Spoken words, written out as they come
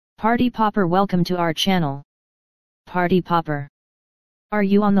Party Popper, welcome to our channel. Party Popper. Are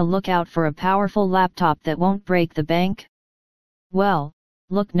you on the lookout for a powerful laptop that won't break the bank? Well,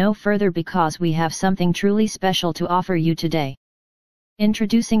 look no further because we have something truly special to offer you today.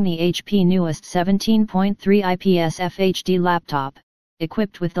 Introducing the HP newest 17.3 IPS FHD laptop,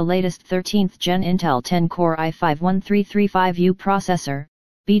 equipped with the latest 13th Gen Intel 10-core i5-1335U processor,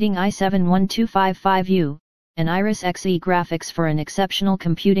 beating i7-1255U, and Iris Xe graphics for an exceptional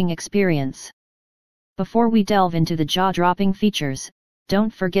computing experience. Before we delve into the jaw-dropping features,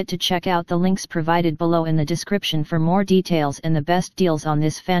 don't forget to check out the links provided below in the description for more details and the best deals on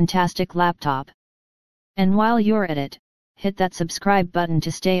this fantastic laptop. And while you're at it, hit that subscribe button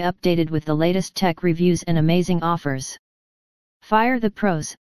to stay updated with the latest tech reviews and amazing offers. Fire the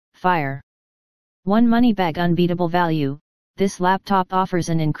pros, fire. One money bag unbeatable value, this laptop offers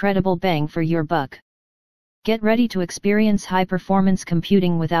an incredible bang for your buck. Get ready to experience high-performance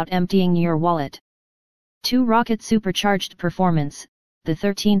computing without emptying your wallet. 2 rocket supercharged performance. The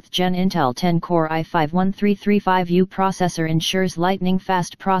 13th Gen Intel 10-core i5-1335U processor ensures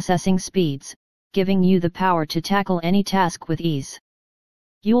lightning-fast processing speeds, giving you the power to tackle any task with ease.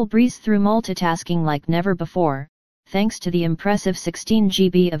 You'll breeze through multitasking like never before, thanks to the impressive 16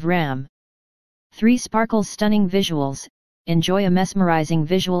 GB of RAM. 3 sparkles stunning visuals. Enjoy a mesmerizing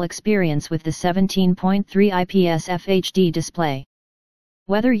visual experience with the 17.3 IPS FHD display.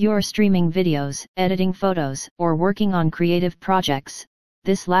 Whether you're streaming videos, editing photos, or working on creative projects,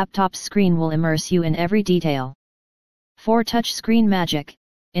 this laptop's screen will immerse you in every detail. 4 touchscreen magic.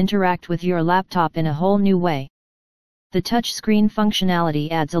 Interact with your laptop in a whole new way. The touchscreen functionality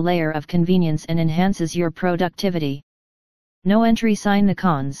adds a layer of convenience and enhances your productivity. No entry sign. The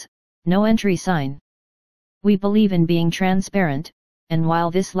cons. No entry sign. We believe in being transparent, and while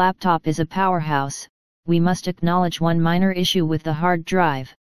this laptop is a powerhouse, we must acknowledge one minor issue with the hard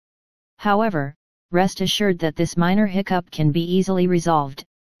drive. However, rest assured that this minor hiccup can be easily resolved,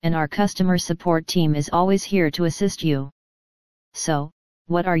 and our customer support team is always here to assist you. So,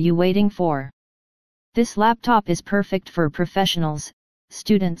 what are you waiting for? This laptop is perfect for professionals,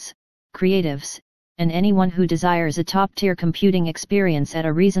 students, creatives, and anyone who desires a top-tier computing experience at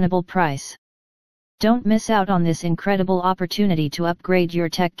a reasonable price. Don't miss out on this incredible opportunity to upgrade your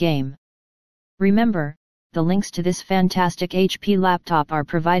tech game. Remember, the links to this fantastic HP laptop are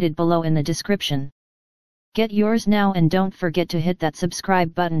provided below in the description. Get yours now and don't forget to hit that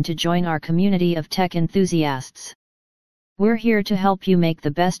subscribe button to join our community of tech enthusiasts. We're here to help you make the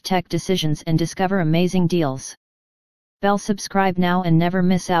best tech decisions and discover amazing deals. Subscribe now and never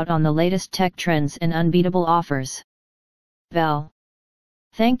miss out on the latest tech trends and unbeatable offers.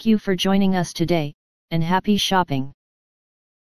 Thank you for joining us today, and happy shopping!